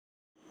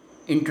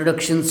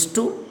Introductions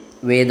to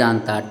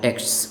Vedanta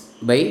texts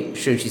by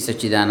Sri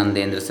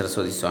SachchidAnandEndra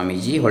Saraswtee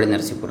SwAmeeji,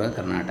 HoLenaraseepura,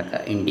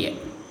 Karnataka, India.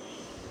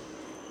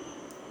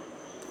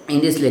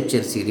 In this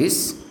lecture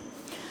series,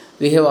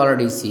 we have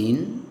already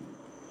seen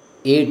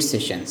 8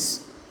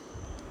 sessions.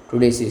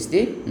 Today's is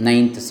the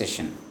 9th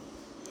session.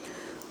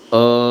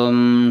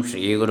 Om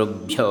Shri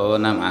Gurubhyo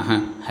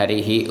Namaha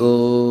Harihi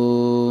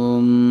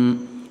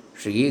Om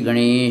Shri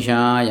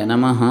Ganeshaya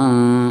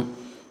Namaha.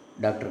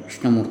 Dr.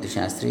 Krishnamurti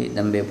Shastri,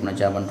 Dambe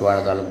Punacha,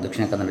 Bantwada Taluk,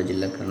 Dakshina Kannada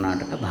Jilla,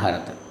 Karnataka,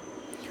 Bharata.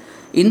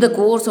 In the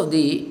course of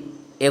the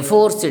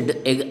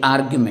aforesaid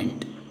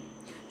argument,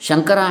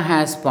 Shankara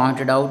has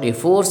pointed out a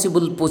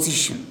forcible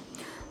position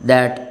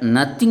that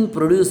nothing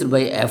produced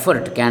by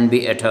effort can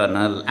be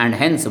eternal, and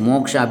hence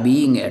moksha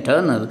being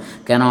eternal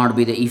cannot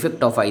be the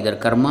effect of either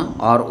karma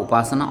or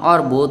upasana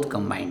or both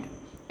combined.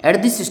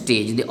 At this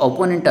stage, the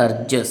opponent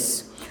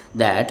urges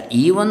that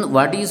even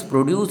what is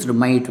produced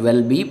might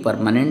well be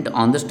permanent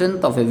on the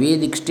strength of a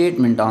Vedic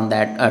statement on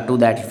that to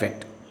that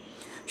effect.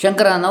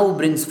 Shankara now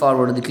brings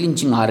forward the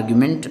clinching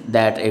argument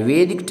that a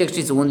Vedic text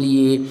is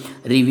only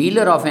a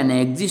revealer of an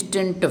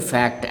existent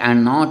fact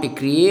and not a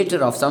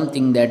creator of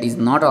something that is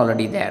not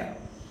already there.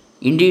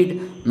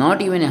 Indeed,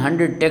 not even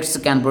 100 texts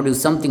can produce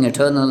something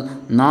eternal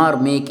nor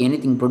make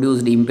anything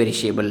produced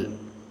imperishable.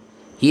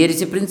 Here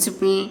is a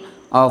principle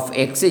of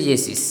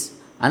exegesis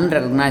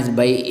unrecognized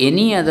by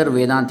any other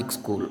Vedantic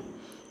school.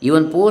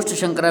 Even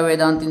post-Shankara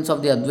Vedantins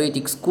of the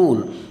Advaitic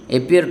school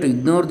appear to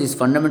ignore this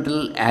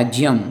fundamental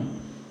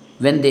axiom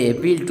when they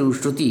appeal to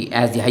Shruti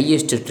as the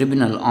highest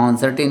tribunal on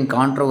certain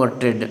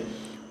controverted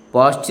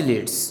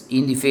postulates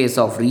in the face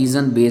of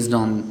reason based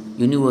on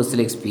universal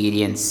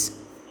experience.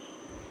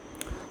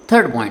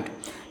 Third point.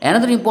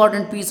 Another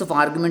important piece of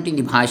argument in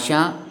the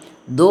Bhashya,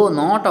 though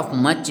not of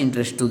much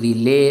interest to the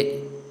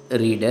lay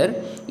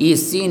reader,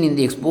 is seen in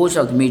the exposure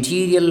of the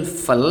material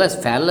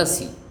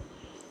fallacy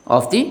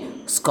of the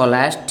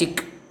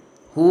scholastic,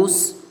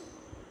 whose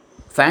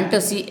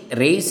fantasy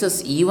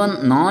raises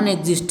even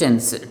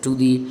non-existence to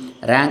the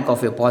rank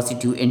of a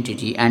positive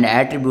entity and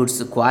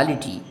attributes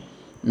quality,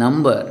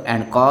 number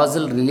and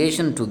causal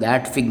relation to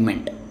that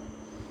figment.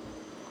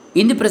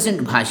 In the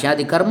present Bhashya,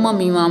 the Karma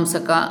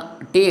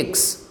Mimamsaka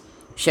takes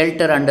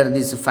shelter under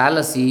this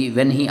fallacy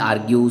when he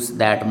argues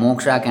that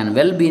moksha can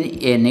well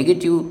be a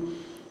negative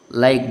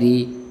like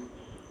the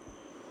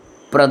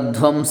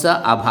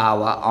pradhvamsa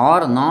abhava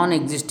or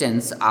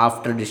non-existence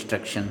after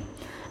destruction,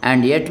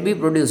 and yet be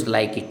produced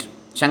like it.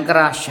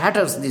 Shankara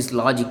shatters this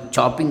logic,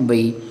 chopping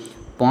by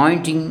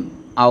pointing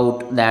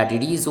out that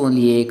it is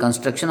only a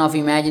construction of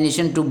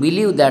imagination to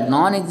believe that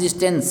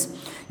non-existence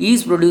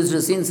is produced,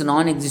 since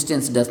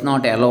non-existence does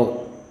not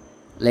allow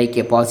like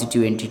a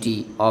positive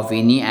entity of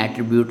any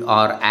attribute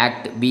or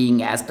act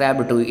being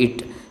ascribed to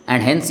it,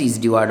 and hence is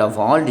devoid of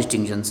all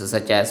distinctions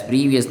such as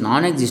previous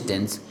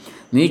non-existence,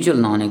 mutual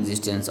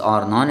non-existence,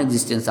 or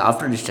non-existence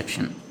after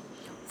destruction.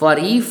 For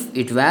if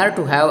it were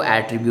to have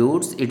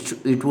attributes,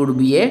 it would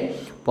be a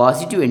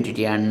positive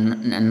entity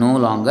and no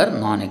longer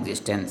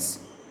non-existence.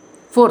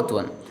 Fourth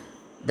one.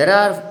 There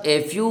are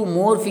a few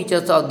more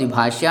features of the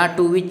Bhashya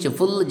to which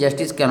full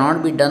justice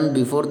cannot be done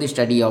before the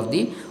study of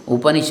the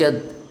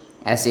Upanishad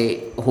as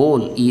a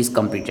whole is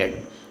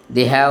completed.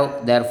 They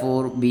have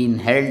therefore been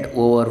held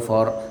over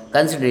for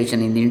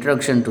consideration in the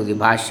introduction to the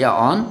Bhashya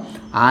on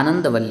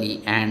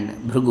Anandavalli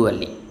and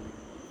Bhruguvalli.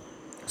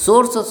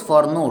 Sources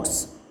for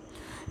notes.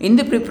 In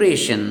the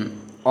preparation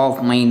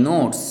of my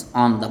notes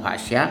on the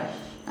Bhashya,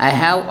 I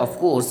have of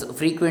course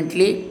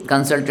frequently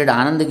consulted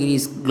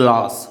Anandagiri's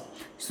gloss,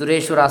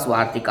 Sureshwara's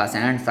Vartikas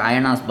and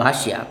Sayana's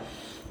Bhashya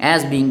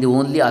as being the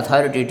only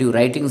authoritative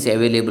writings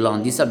available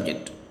on the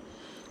subject.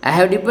 I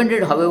have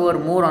depended, however,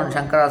 more on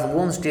Shankara's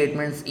own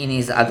statements in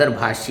his other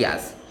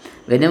Bhashyas,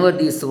 whenever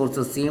these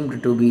sources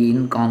seemed to be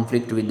in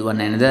conflict with one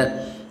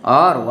another,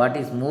 or what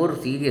is more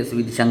serious,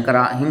 with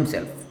Shankara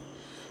himself.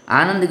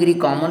 Anandagiri,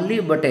 commonly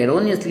but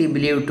erroneously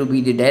believed to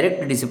be the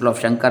direct disciple of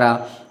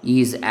Shankara,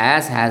 is,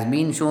 as has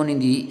been shown in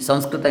the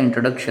Sanskrita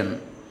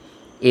introduction,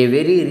 a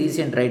very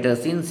recent writer,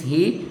 since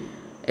he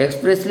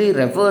expressly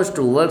refers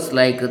to works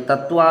like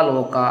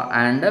Tattvaloka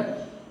and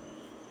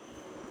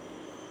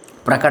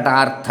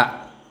Prakatartha.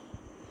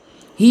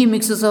 He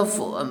mixes up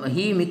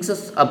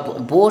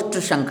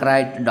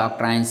post-Shankarite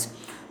doctrines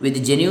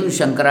with genuine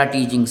Shankara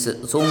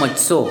teachings, so much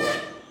so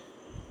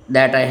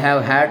that I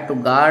have had to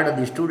guard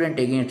the student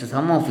against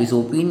some of his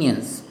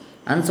opinions,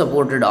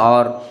 unsupported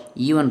or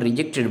even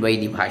rejected by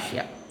the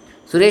Bhashya.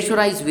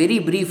 Sureshwara is very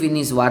brief in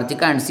his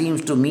Vartika and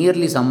seems to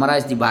merely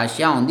summarize the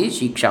Bhashya on the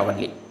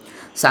Shikshavali.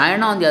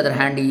 Sayana, on the other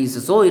hand,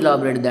 is so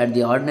elaborate that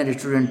the ordinary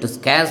student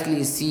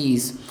scarcely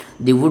sees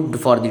the wood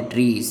for the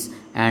trees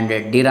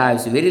and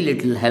derives very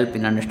little help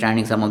in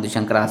understanding some of the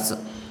Shankara's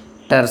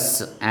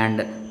terse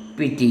and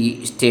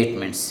pithy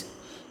statements.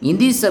 In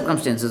these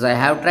circumstances, I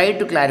have tried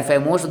to clarify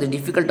most of the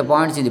difficult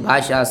points in the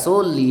Bhashya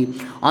solely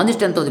on the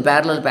strength of the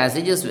parallel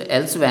passages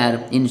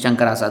elsewhere in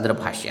Shankara's other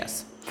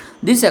Bhashyas.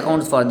 This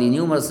accounts for the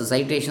numerous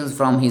citations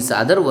from his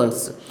other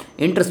works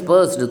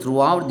interspersed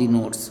throughout the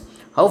notes.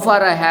 How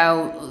far I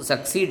have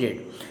succeeded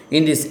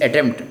in this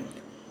attempt,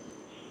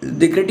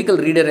 the critical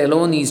reader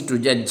alone is to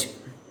judge.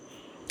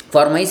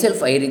 For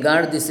myself, I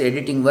regard this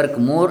editing work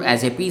more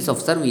as a piece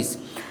of service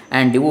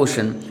and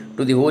devotion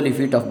to the holy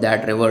feet of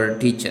that revered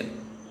teacher.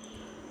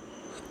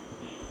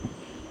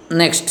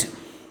 Next,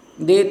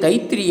 the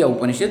Taittiriya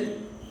Upanishad,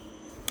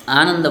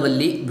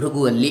 Anandavalli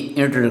Bhruguvalli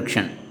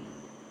Introduction.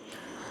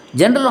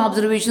 General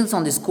observations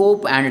on the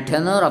scope and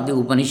tenor of the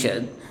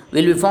Upanishad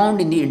will be found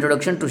in the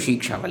introduction to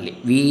Shikshavalli.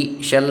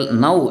 We shall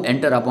now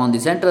enter upon the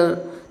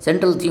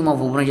central theme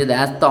of Upanishad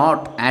as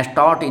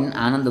taught in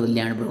Anandavalli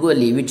and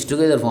Bhruguvalli, which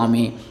together form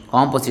a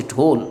composite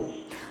whole.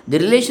 The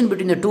relation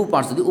between the two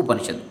parts of the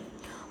Upanishad.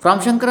 From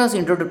Shankara's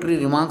introductory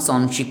remarks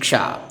on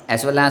Shiksha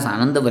as well as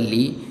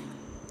Anandavalli,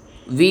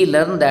 we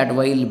learn that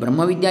while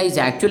Brahmavidya is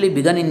actually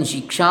begun in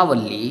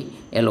Shikshavalli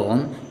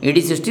alone, it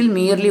is still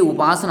merely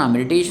Upasana,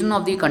 meditation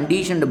of the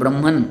conditioned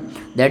Brahman,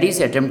 that is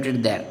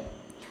attempted there.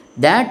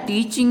 That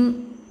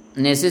teaching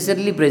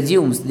necessarily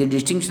presumes the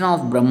distinction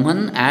of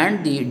Brahman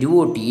and the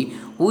devotee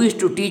who is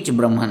to teach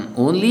Brahman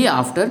only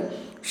after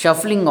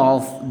shuffling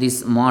off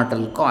this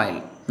mortal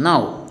coil.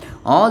 Now,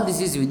 all this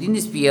is within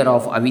the sphere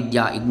of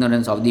avidya,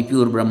 ignorance of the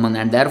pure Brahman,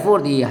 and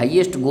therefore the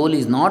highest goal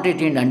is not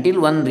attained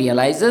until one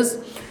realizes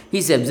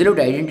his absolute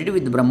identity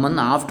with Brahman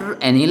after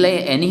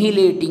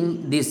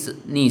annihilating this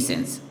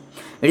nescience.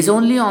 It is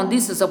only on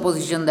this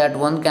supposition that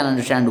one can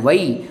understand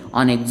why,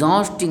 on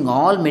exhausting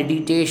all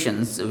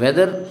meditations,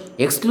 whether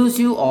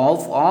exclusive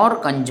of or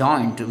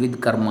conjoint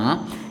with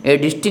karma, a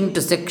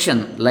distinct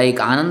section like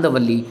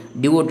Anandavalli,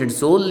 devoted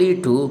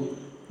solely to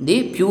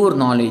the pure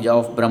knowledge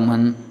of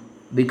Brahman,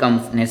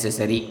 becomes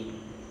necessary.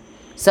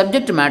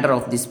 Subject matter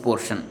of this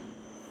portion.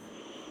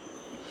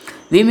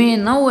 We may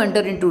now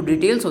enter into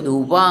details of the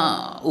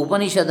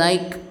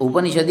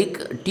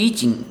Upanishadic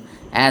teaching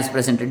as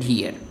presented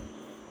here.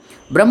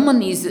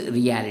 Brahman is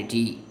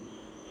reality,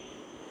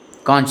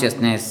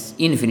 consciousness,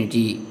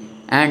 infinity,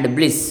 and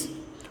bliss.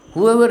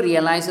 Whoever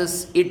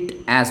realizes it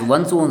as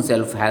one's own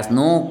self has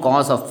no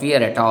cause of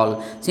fear at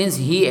all, since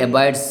he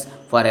abides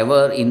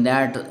forever in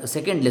that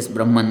secondless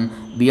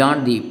Brahman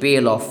beyond the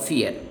pale of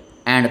fear.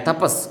 And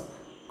tapas,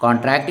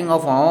 contracting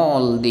of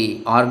all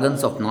the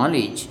organs of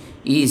knowledge,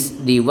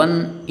 is the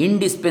one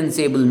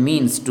indispensable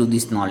means to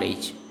this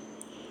knowledge.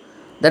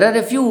 There are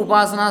a few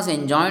upasanas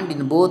enjoined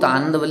in both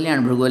Anandavalli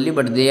and Bhruguvalli,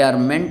 but they are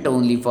meant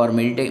only for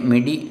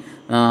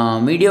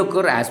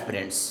mediocre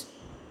aspirants.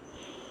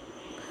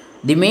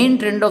 The main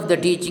trend of the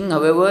teaching,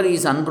 however,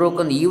 is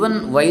unbroken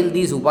even while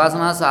these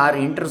upasanas are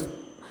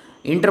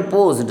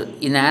interposed,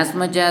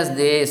 inasmuch as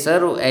they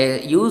serve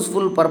a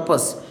useful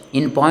purpose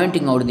in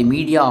pointing out the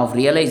media of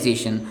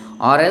realization,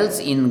 or else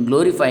in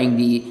glorifying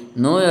the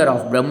knower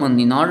of Brahman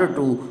in order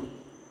to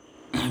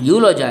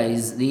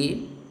eulogize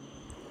the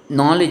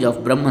knowledge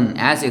of Brahman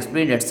as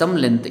explained at some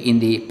length in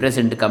the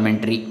present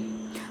commentary.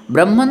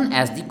 Brahman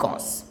as the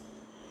cause.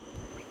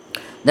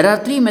 There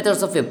are three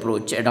methods of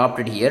approach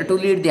adopted here to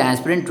lead the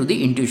aspirant to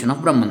the intuition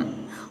of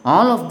Brahman.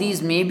 All of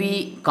these may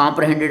be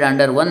comprehended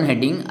under one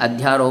heading,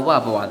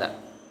 Adhyaropa Apavada,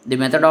 the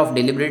method of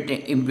deliberate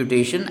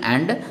imputation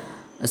and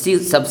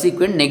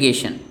subsequent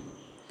negation.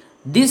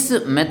 This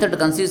method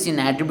consists in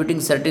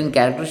attributing certain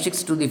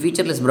characteristics to the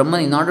featureless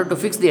Brahman in order to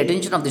fix the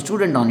attention of the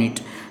student on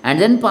it, and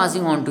then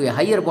passing on to a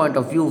higher point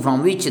of view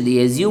from which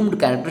the assumed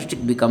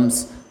characteristic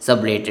becomes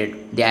sublated.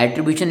 The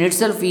attribution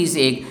itself is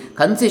a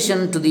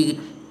concession to the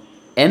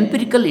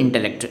empirical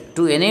intellect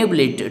to enable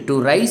it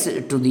to rise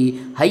to the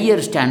higher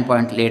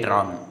standpoint later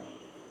on.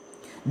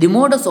 The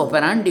modus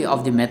operandi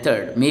of the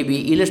method may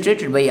be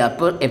illustrated by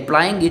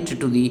applying it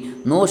to the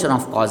notion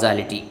of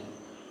causality.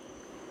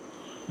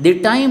 The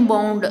time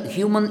bound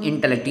human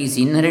intellect is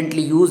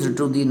inherently used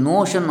to the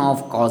notion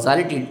of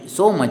causality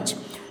so much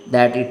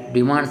that it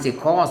demands a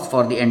cause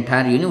for the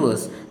entire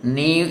universe,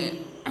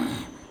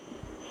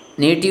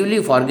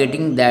 natively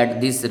forgetting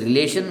that this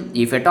relation,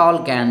 if at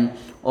all, can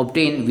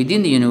obtain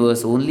within the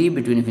universe only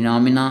between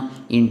phenomena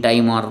in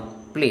time or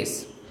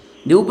place.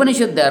 The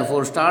Upanishad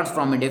therefore starts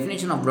from a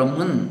definition of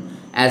Brahman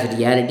as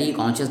reality,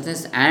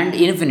 consciousness, and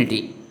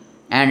infinity,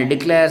 and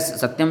declares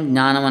Satyam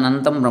Jnanam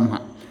Anantam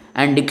Brahma,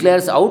 and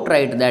declares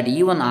outright that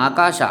even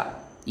Akasha,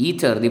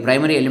 ether, the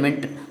primary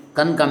element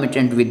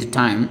concomitant with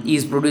time,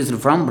 is produced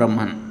from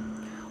Brahman.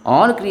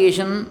 All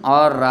creation,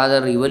 or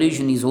rather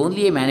evolution, is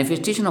only a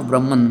manifestation of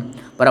Brahman,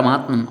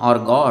 Paramatman, or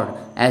God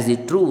as the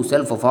true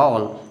self of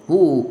all,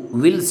 who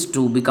wills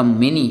to become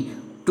many,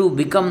 to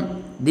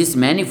become this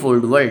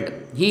manifold world.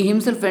 He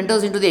himself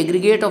enters into the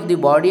aggregate of the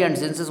body and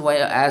senses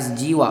as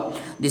Jiva,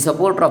 the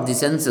supporter of the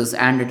senses,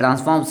 and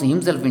transforms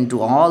himself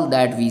into all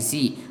that we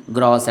see,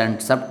 gross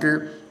and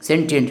subtle,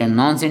 sentient and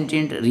non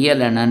sentient,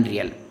 real and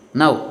unreal.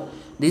 Now,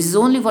 this is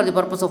only for the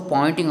purpose of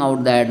pointing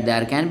out that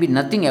there can be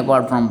nothing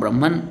apart from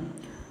Brahman,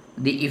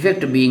 the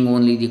effect being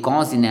only the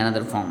cause in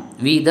another form.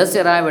 We thus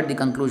arrive at the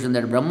conclusion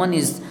that Brahman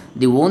is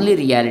the only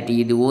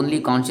reality, the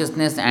only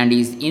consciousness, and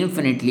is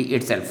infinity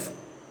itself.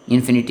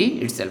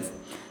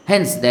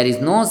 Hence, there is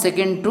no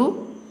second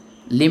to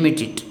limit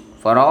it.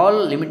 For all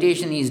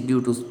limitation is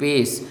due to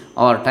space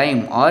or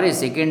time or a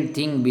second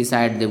thing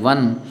beside the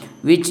one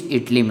which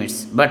it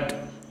limits. But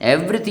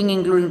everything,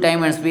 including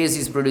time and space,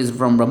 is produced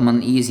from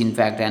Brahman, is in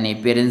fact an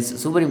appearance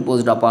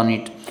superimposed upon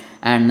it,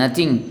 and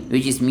nothing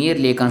which is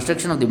merely a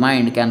construction of the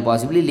mind can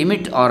possibly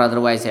limit or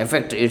otherwise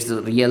affect its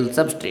real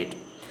substrate.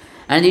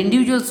 And the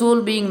individual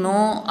soul, being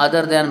no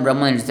other than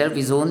Brahman itself,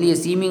 is only a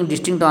seeming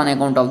distinct on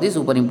account of the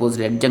superimposed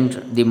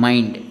adjunct, the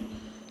mind.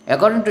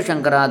 According to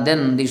Shankara,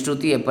 then the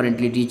Shruti,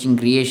 apparently teaching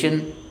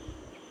creation,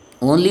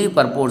 only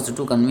purports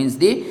to convince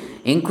the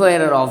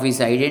inquirer of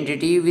his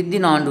identity with the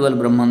non dual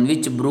Brahman,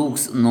 which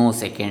brooks no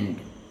second.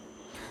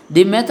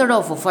 The method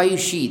of five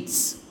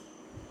sheaths.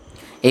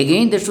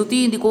 Again, the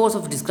Shruti, in the course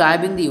of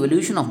describing the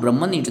evolution of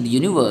Brahman into the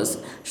universe,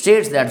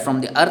 states that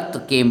from the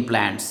earth came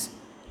plants,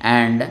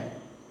 and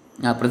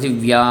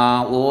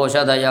Prithivya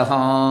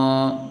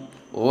Oshadayaha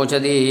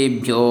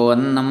Oshadebhyo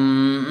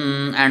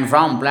Annam, and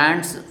from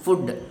plants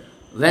food.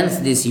 Whence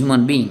this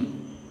human being?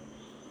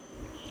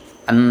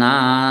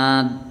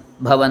 Annad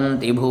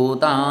Bhavanti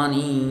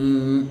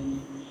Bhutani.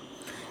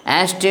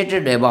 As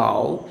stated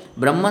above,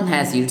 Brahman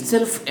has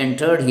itself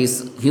entered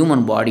his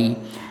human body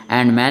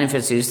and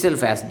manifests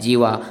itself as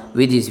Jiva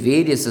with his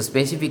various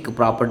specific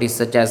properties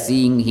such as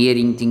seeing,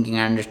 hearing, thinking,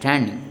 and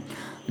understanding.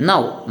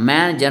 Now,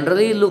 man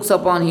generally looks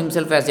upon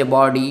himself as a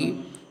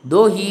body,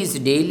 though he is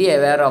daily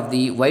aware of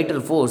the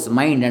vital force,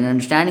 mind, and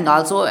understanding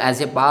also as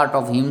a part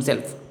of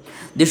himself.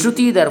 The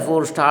Shruti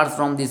therefore starts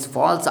from this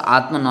false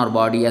Atman or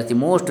body as the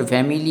most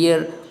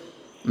familiar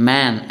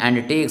man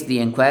and takes the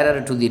inquirer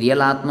to the real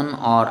Atman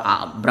or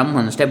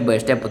Brahman step by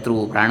step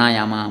through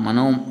Pranamaya,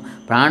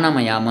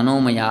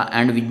 Manomaya,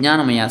 and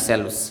Vijnanamaya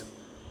selves,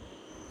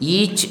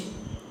 each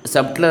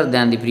subtler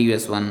than the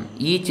previous one,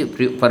 each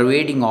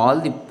pervading all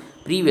the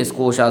previous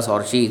koshas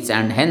or sheets,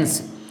 and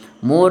hence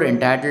more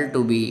entitled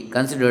to be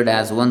considered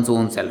as one's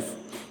own self.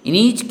 In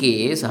each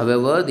case,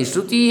 however, the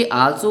Shruti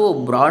also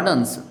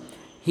broadens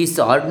his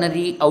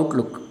ordinary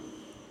outlook.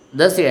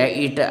 Thus,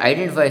 it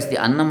identifies the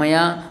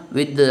Annamaya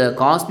with the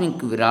cosmic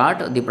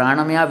Virat, the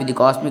Pranamaya with the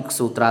cosmic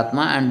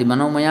Sutratma, and the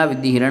Manomaya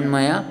with the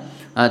Hiranmaya,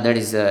 that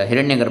is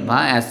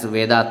Hiranyagarbha, as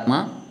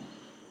Vedatma,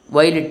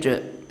 while it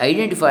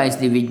identifies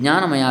the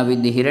Vijnanamaya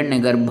with the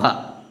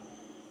Hiranyagarbha,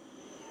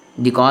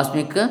 the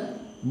cosmic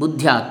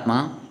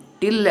Buddhyatma,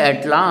 till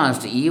at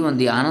last even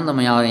the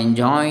Anandamaya or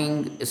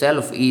enjoying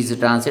self is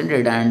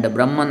transcended and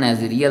Brahman as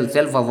the real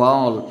self of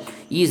all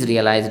is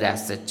realized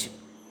as such.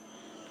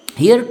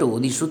 Here too,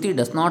 the Shruti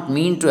does not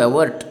mean to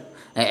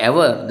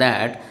ever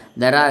that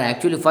there are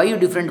actually five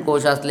different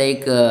koshas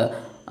like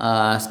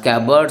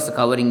scabbards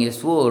covering a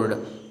sword,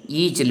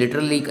 each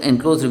literally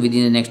enclosed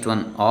within the next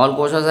one. All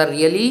koshas are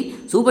really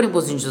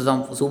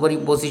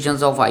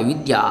superimpositions of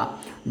avidya,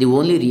 the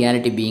only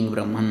reality being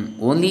Brahman.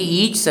 Only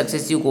each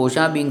successive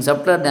kosha, being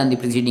subtler than the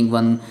preceding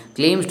one,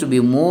 claims to be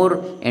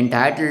more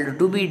entitled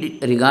to be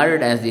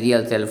regarded as the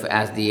real self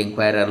as the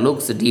inquirer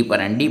looks deeper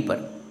and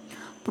deeper.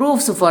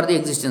 Proofs for the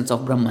existence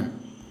of Brahman.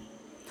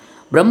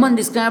 Brahman,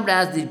 described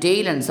as the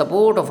tail and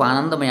support of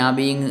Anandamaya,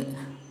 being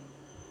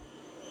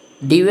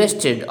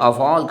divested of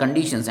all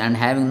conditions and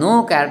having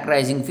no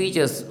characterizing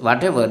features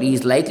whatever,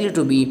 is likely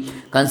to be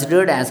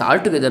considered as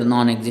altogether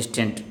non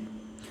existent.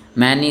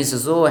 Man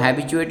is so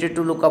habituated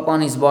to look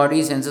upon his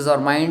body, senses, or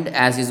mind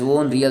as his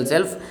own real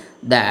self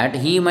that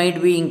he might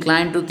be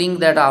inclined to think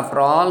that after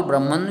all,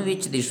 Brahman,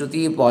 which the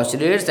Shruti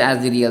postulates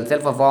as the real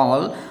self of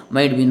all,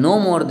 might be no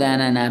more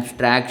than an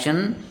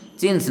abstraction,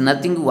 since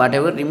nothing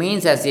whatever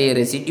remains as a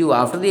residue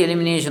after the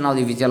elimination of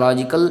the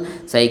physiological,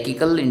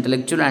 psychical,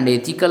 intellectual, and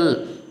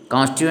ethical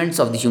constituents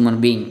of the human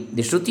being.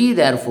 The Shruti,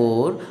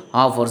 therefore,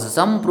 offers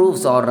some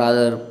proofs or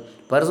rather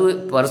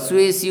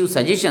persuasive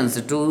suggestions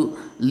to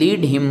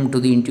lead him to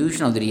the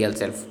intuition of the real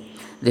self.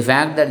 The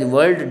fact that the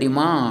world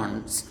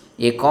demands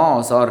a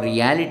cause or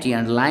reality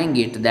underlying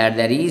it, that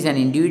there is an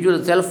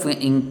individual self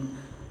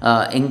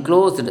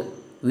enclosed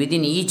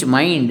within each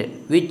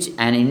mind, which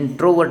an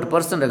introvert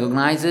person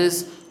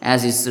recognizes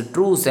as his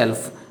true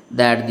self,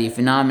 that the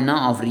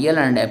phenomena of real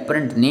and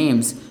apparent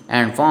names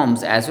and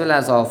forms, as well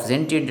as of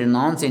sentient and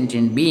non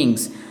sentient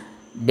beings,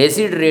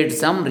 desiderate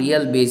some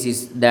real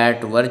basis,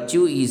 that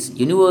virtue is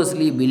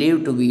universally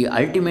believed to be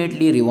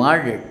ultimately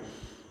rewarded,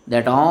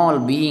 that all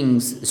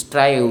beings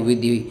strive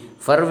with the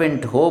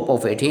fervent hope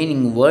of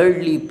attaining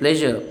worldly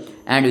pleasure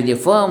and with a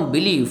firm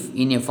belief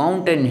in a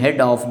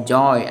fountainhead of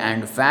joy,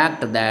 and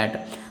fact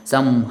that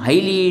some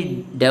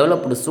highly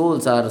developed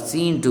souls are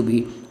seen to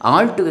be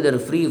altogether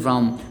free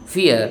from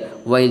fear,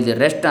 while the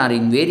rest are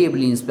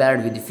invariably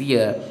inspired with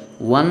fear,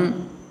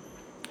 one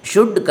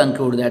should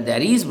conclude that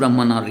there is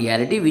Brahman or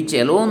reality which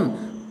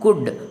alone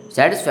could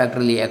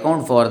satisfactorily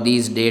account for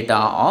these data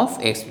of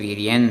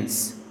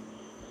experience.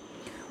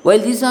 While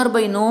these are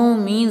by no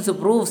means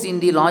proofs in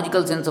the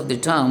logical sense of the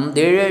term,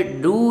 they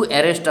do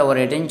arrest our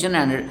attention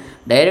and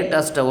direct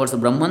us towards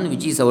Brahman,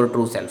 which is our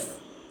true self.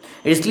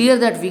 It is clear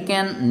that we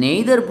can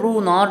neither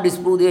prove nor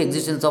disprove the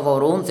existence of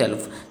our own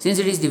self, since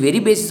it is the very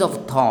basis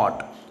of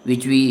thought,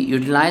 which we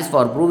utilize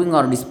for proving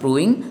or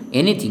disproving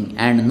anything,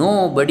 and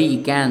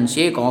nobody can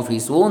shake off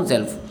his own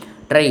self,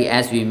 try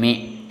as we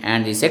may.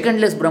 And the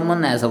secondless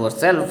Brahman as our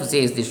self,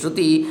 says the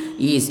Shruti,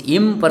 is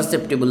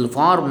imperceptible,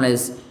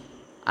 formless,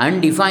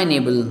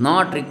 undefinable,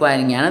 not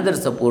requiring another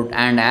support,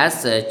 and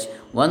as such,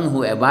 one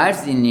who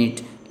abides in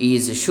it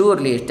is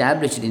surely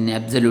established in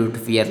absolute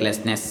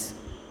fearlessness.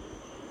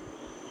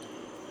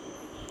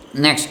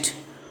 Next,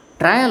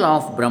 trial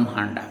of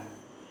Brahmanda.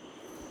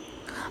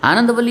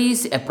 Anandavali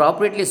is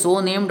appropriately so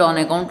named on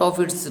account of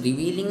its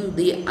revealing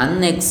the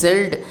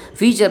unexcelled,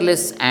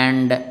 featureless,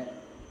 and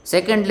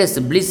secondless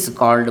bliss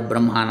called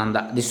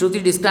Brahmananda. The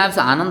Shruti describes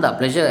Ananda,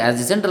 pleasure, as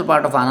the central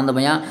part of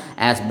Anandamaya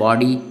as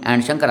body,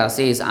 and Shankara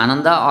says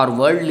Ananda or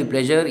worldly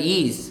pleasure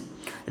is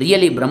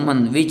really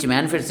Brahman, which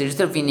manifests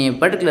itself in a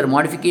particular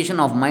modification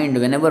of mind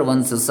whenever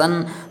one's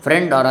son,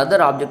 friend, or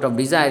other object of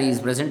desire is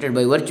presented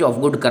by virtue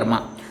of good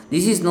karma.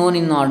 This is known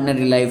in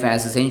ordinary life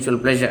as sensual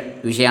pleasure,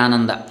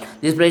 Vishayananda.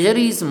 This pleasure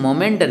is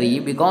momentary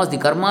because the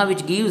karma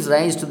which gives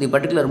rise to the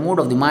particular mood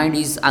of the mind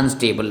is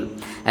unstable.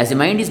 As the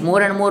mind is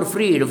more and more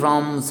freed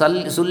from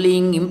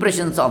sullying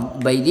impressions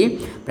by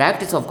the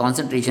practice of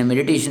concentration,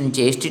 meditation,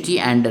 chastity,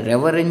 and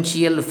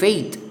reverential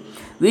faith,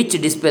 which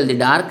dispel the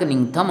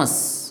darkening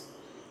tamas,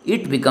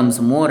 it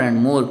becomes more and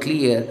more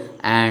clear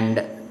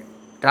and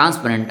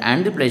transparent,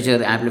 and the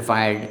pleasure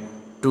amplified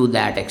to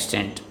that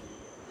extent.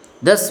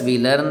 Thus, we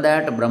learn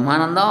that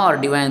Brahmananda or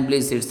divine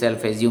bliss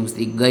itself assumes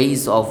the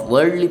guise of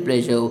worldly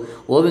pleasure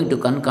owing to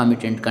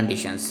concomitant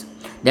conditions.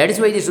 That is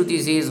why the Shruti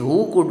says,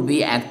 who could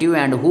be active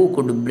and who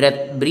could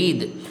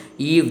breathe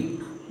if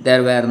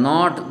there were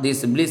not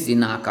this bliss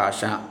in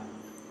Akasha,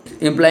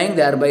 implying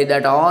thereby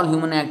that all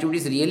human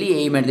activities really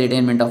aim at the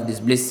attainment of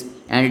this bliss.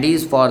 And it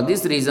is for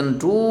this reason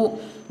too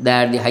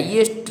that the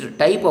highest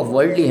type of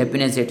worldly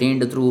happiness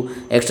attained through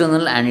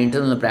external and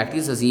internal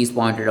practices is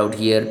pointed out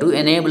here to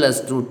enable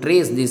us to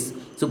trace this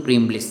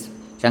supreme bliss.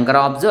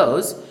 Shankara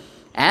observes,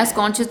 as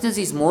consciousness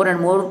is more and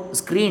more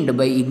screened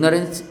by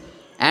ignorance,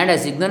 and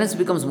as ignorance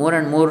becomes more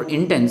and more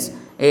intense,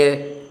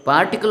 a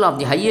particle of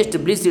the highest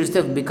bliss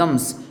itself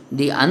becomes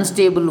the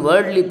unstable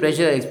worldly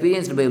pleasure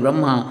experienced by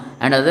Brahma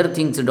and other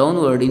things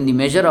downward in the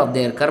measure of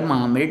their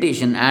karma,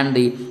 meditation, and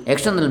the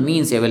external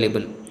means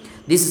available.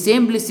 This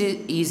same bliss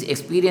is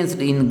experienced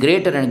in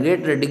greater and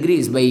greater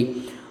degrees by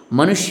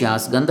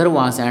Manushyas,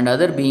 Gandharvas, and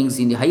other beings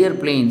in the higher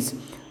planes,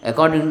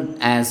 according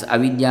as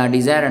avidya,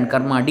 desire, and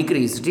karma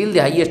decrease, till the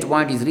highest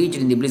point is reached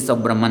in the bliss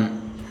of Brahman.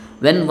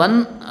 When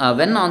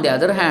on the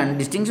other hand,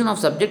 distinction of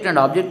subject and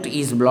object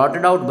is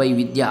blotted out by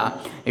vidya,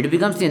 it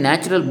becomes the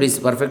natural bliss,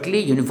 perfectly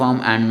uniform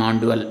and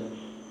non-dual.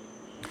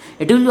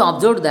 It will be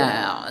observed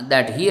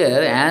that here,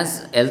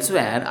 as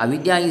elsewhere,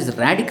 avidya is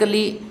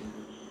radically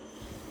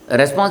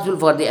responsible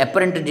for the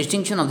apparent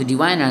distinction of the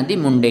divine and the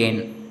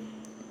mundane.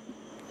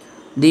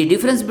 The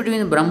difference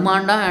between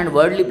Brahmanda and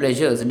worldly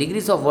pleasures,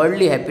 degrees of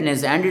worldly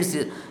happiness, and its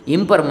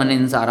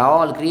impermanence are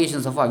all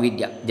creations of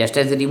avidya. Just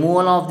as the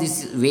removal of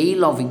this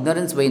veil of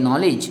ignorance by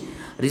knowledge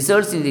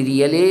results in the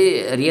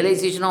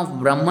realization of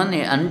Brahman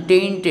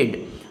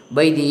untainted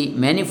by the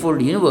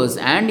manifold universe,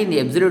 and in the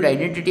absolute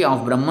identity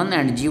of Brahman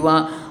and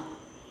Jiva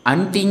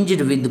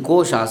untinged with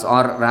koshas,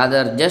 or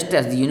rather, just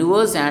as the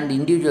universe and the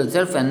individual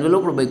self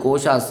enveloped by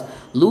koshas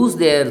lose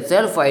their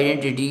self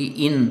identity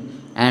in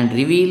and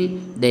reveal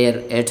their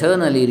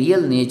eternally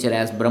real nature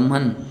as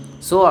Brahman,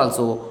 so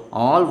also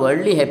all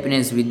worldly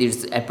happiness with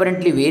its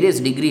apparently various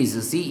degrees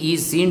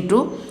is seen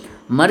to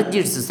merge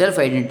its self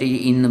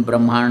identity in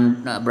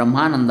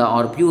Brahmananda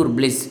or pure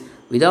bliss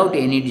without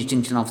any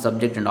distinction of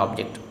subject and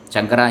object.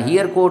 Shankara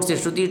here quotes a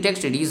Shruti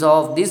text, it is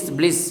of this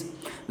bliss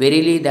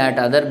verily that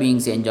other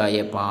beings enjoy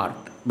a part.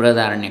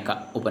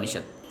 Brihadaranyaka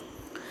Upanishad.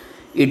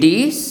 It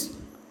is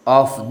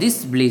of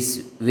this bliss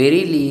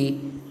verily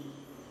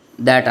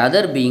that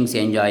other beings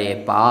enjoy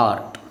a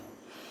part.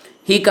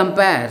 He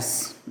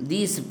compares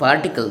these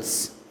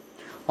particles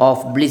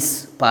of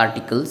bliss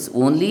particles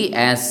only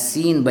as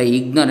seen by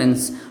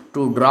ignorance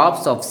to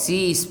drops of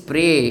sea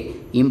spray,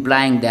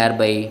 implying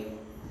thereby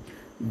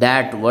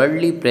that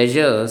worldly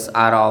pleasures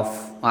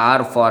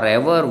are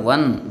forever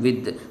one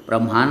with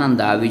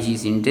Brahmananda, which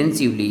is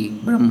intensively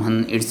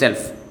Brahman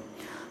itself.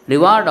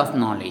 Reward of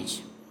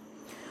knowledge.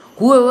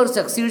 Whoever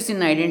succeeds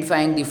in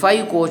identifying the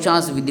five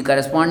koshas with the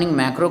corresponding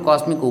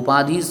macrocosmic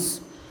upadhis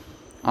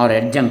or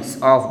adjuncts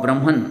of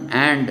Brahman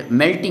and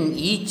melting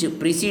each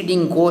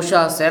preceding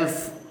kosha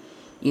self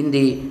in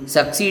the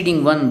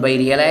succeeding one by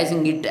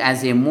realizing it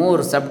as a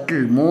more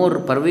subtle, more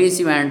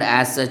pervasive, and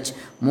as such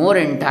more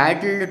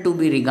entitled to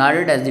be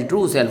regarded as the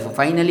true self,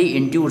 finally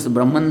intuits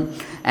Brahman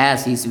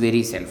as his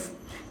very self.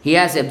 He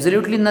has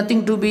absolutely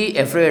nothing to be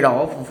afraid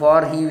of,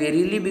 for he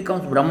verily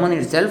becomes Brahman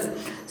itself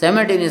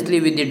simultaneously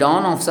with the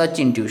dawn of such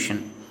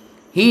intuition.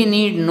 He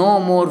need no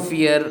more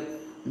fear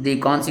the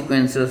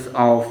consequences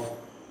of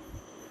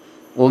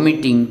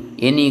omitting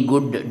any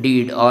good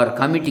deed or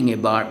committing a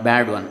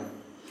bad one.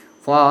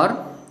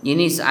 For in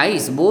his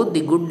eyes, both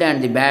the good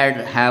and the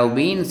bad have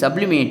been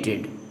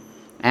sublimated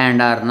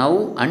and are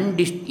now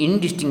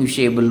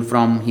indistinguishable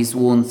from his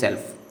own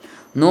self.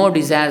 No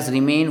desires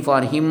remain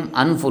for him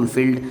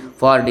unfulfilled,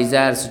 for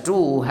desires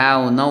too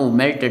have now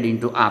melted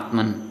into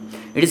Atman.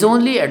 It is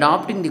only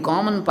adopting the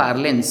common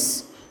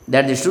parlance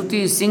that the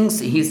Shruti sings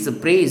his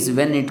praise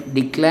when it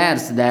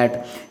declares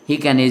that he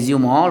can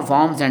assume all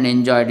forms and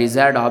enjoy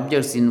desired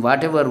objects in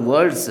whatever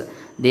worlds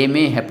they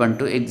may happen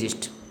to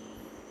exist.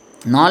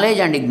 Knowledge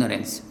and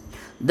ignorance.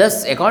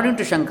 Thus, according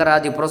to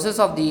Shankara, the process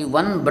of the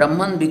one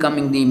Brahman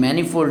becoming the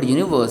manifold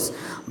universe,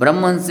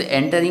 Brahman's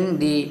entering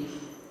the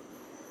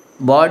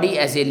body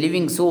as a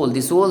living soul,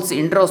 the soul's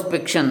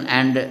introspection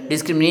and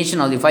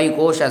discrimination of the five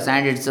koshas,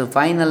 and its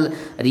final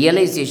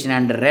realization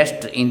and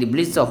rest in the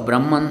bliss of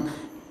Brahman,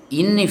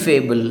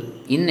 ineffable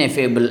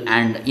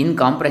and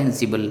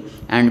incomprehensible,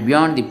 and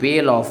beyond the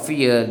pale of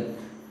fear.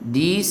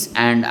 These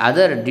and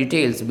other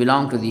details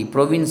belong to the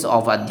province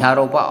of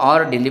Adhyaropa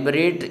or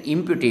deliberate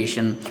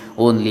imputation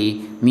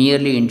only,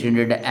 merely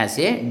intended as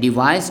a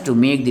device to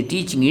make the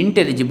teaching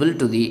intelligible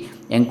to the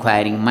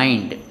enquiring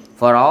mind.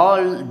 For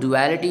all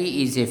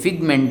duality is a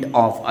figment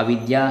of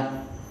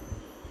avidya.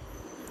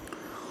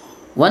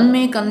 One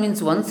may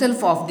convince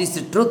oneself of this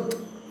truth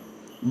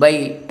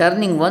by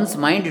turning one's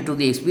mind to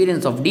the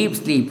experience of deep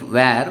sleep,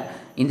 where,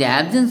 in the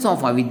absence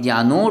of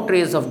avidya, no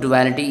trace of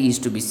duality is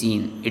to be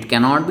seen. It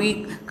cannot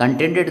be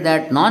contended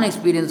that non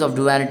experience of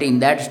duality in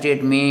that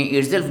state may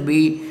itself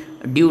be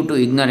due to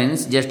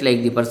ignorance, just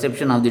like the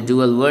perception of the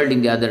dual world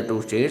in the other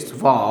two states.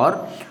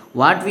 For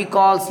what we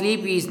call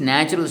sleep is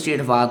natural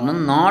state of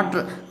Atman, not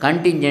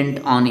contingent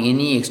on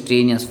any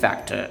extraneous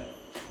factor.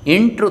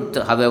 In truth,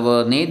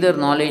 however, neither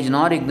knowledge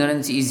nor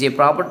ignorance is a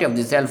property of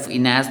the self,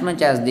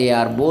 inasmuch as they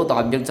are both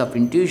objects of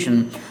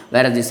intuition,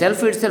 whereas the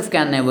self itself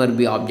can never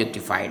be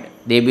objectified.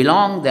 They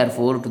belong,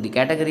 therefore, to the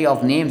category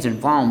of names and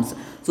forms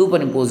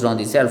superimposed on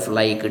the self,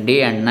 like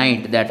day and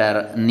night, that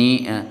are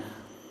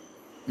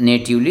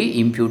natively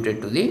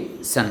imputed to the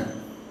sun.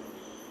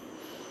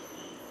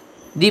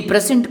 The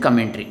present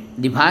commentary.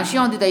 The Bhashya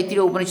on the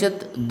Taittiriya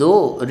Upanishad,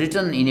 though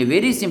written in a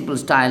very simple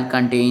style,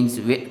 contains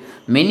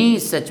many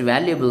such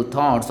valuable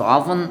thoughts,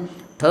 often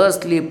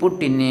tersely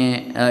put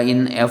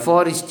in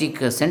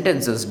aphoristic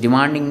sentences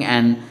demanding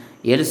an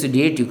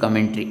elucidative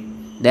commentary.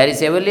 There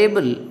is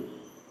available,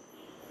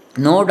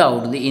 no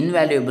doubt, the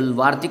invaluable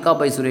Vartika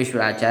by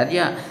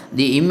Sureshwaracharya,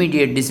 the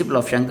immediate disciple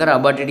of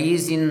Shankara, but it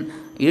is in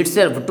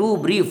itself too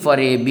brief for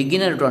a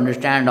beginner to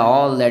understand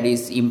all that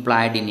is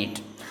implied in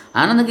it.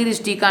 Anandagiri's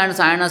Tika and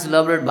Sayana's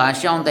elaborate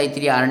Bhashya on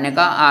Taittiriya Aranyaka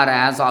are,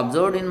 as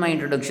observed in my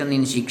introduction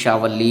in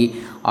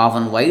Shikshavalli,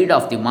 often wide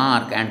of the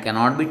mark and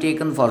cannot be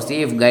taken for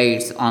safe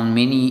guides on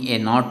many a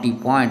knotty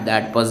point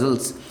that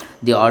puzzles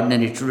the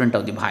ordinary student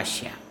of the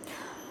Bhashya.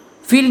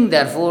 Feeling,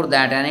 therefore,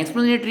 that an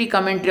explanatory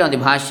commentary on the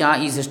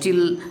Bhashya is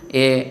still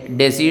a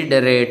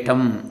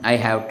desideratum, I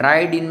have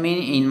tried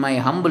in my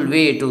humble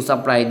way to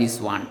supply this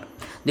want.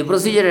 The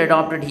procedure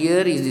adopted here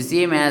is the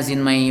same as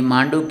in my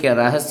Mandukya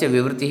Rahasya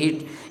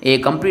Vivriti, a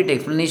complete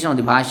explanation of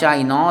the Bhashya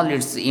in all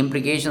its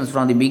implications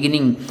from the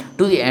beginning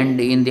to the end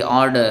in the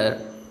order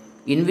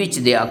in which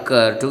they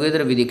occur,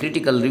 together with a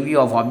critical review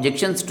of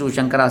objections to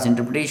Shankara's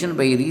interpretation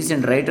by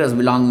recent writers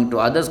belonging to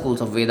other schools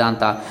of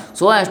Vedanta,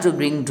 so as to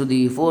bring to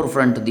the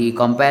forefront the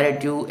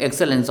comparative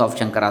excellence of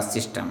Shankara's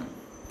system.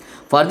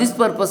 For this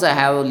purpose, I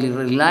have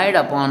relied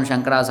upon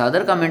Shankara's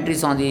other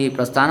commentaries on the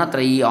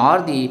Prasthanatrayi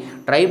or the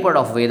tripod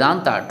of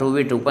Vedanta, to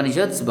wit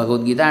Upanishads,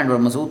 Bhagavad Gita, and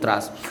Brahma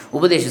Sutras,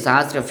 Upadesha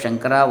Sahasra of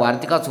Shankara,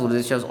 Vartika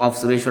of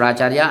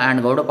Sureshwaracharya,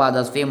 and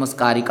Gaudapada's famous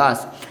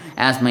Karikas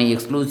as my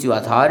exclusive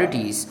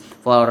authorities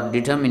for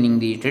determining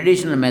the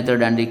traditional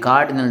method and the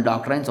cardinal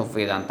doctrines of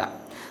Vedanta.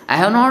 I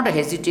have not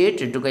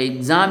hesitated to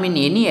examine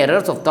any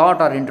errors of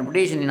thought or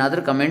interpretation in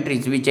other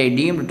commentaries which I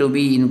deemed to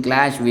be in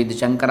clash with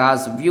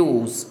Shankara's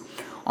views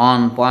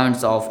on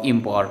points of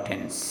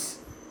importance.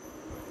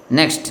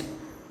 Next,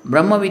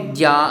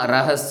 Brahmavidya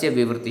Rahasya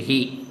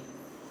Vivrtihi.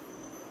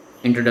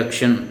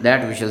 Introduction,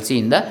 that we shall see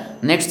in the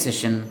next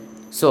session.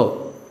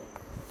 So,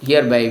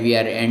 hereby we are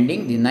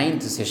ending the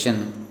 9th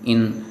session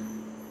in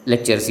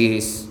lecture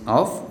series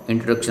of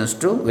Introductions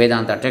to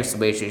Vedanta text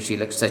by Sri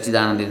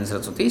SachchidAnandEndra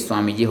Saraswtee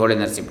SwAmeeji,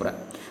 HoLenaraseepura.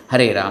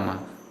 Hare Rama.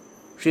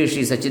 Sri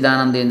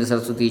SachchidAnandEndra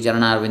Saraswtee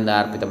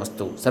Charanarvinda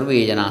Arpitamastu.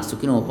 Sarve Jana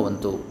Sukhino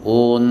Bhavantu.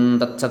 Om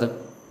Tat Sat.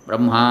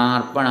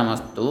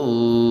 ब्रह्मार्पणमस्तु।